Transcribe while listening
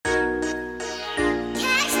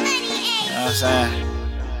I'm saying?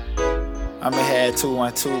 I'm in here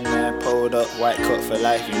 212, man, pulled up, white coat for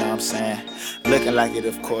life, you know what I'm saying? Looking like it,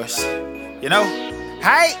 of course. You know?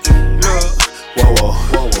 Hey! Look. Whoa,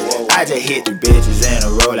 whoa. I just hit the bitches in a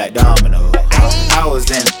row like Dominoes. I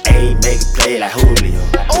was in the A, make it play like Julio.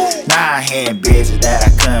 Now I hitting bitches that I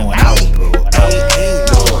couldn't when I was broke.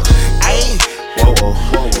 Whoa.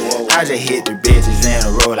 I just hit the bitches in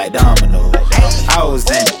a row like Dominoes. I was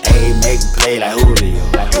in the A, make it play like Julio.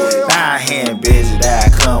 Now I hitting bitches that I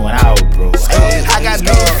couldn't when I was broke. I got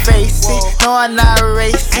big faces, no I'm not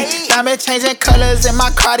racist. Diamond changing colors in my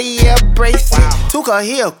Cartier bracelet. Tuka,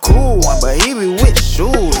 he a cool one, but he be with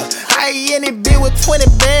shoes. I in it bit with 20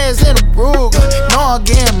 bands in a Ruger. No, I'm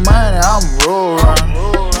getting money, I'm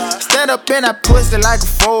rollin'. Stand up in that pussy like a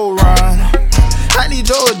full run. I need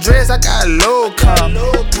your address, I got a low come.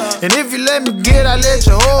 And if you let me get, I let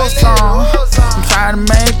your whole song. I'm trying to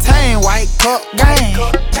maintain white cup game.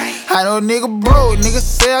 I know nigga broke, nigga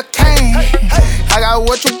say I can't. I got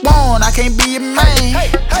what you want, I can't be your man.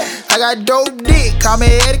 I got dope dick, call me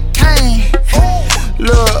Eddie Kane.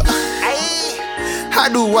 Look, I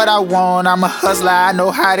do what I want, I'm a hustler, I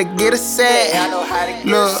know how to get a set.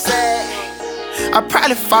 Look, I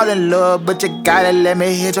probably fall in love, but you gotta let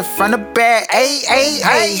me hit you from the back.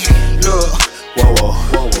 Ayy. Look, whoa.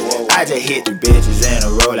 I just hit the bitches in a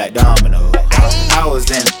row like Dominoes. I was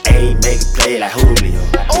in the A, make it play like Julio.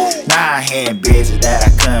 Now I hitting bitches that I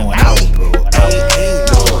couldn't when I was broke.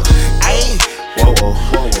 Whoa.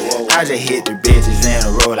 I just hit the bitches in a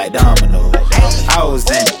row like Dominoes. I was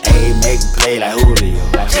in the A, make it play like Julio.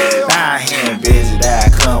 Now I hitting bitches that I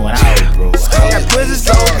couldn't when I was broke. That pussy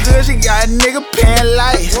so good, she got a nigga paying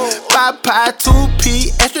lights. 5 pie,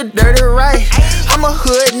 2P, extra dirty rice. I'm a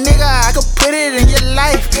hood nigga, I can put it in your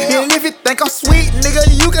life. And if you think I'm sweet, nigga,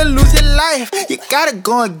 you can lose your life. You gotta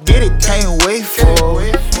go and get it, can't wait for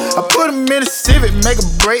it. I put him in a Civic, make a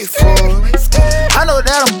break for it. I know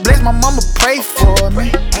that I'm blessed, my mama pray for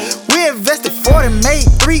me. We invested 40, made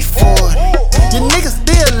 3 for it. Your niggas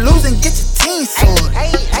still losing, get your team sorted.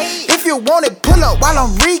 If you want it, pull up while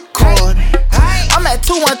I'm recording. I'm at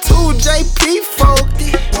 212 JP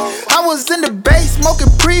Folky. I was in the bay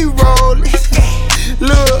smoking pre-roll.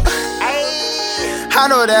 Look, I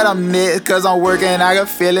know that I'm next, cause I'm working, I can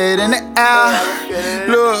feel it in the air.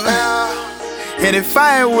 Look, and if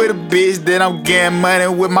I ain't with a bitch, then I'm getting money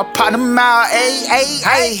with my partner Mal.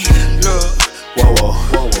 Ayy. Look, whoa.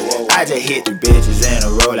 I just hit the bitches in a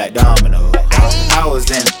row like Dominoes. I was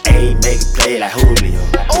in the A, make it play like Julio.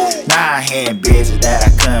 Now I hitting bitches that I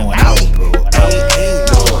couldn't when I was broke.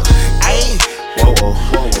 Whoa.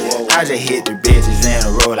 I just hit the bitches in a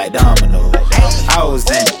row like Dominoes. I was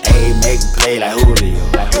in the A, make it play like Julio.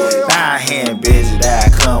 Now I hitting bitches that I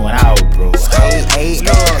couldn't when I was broke.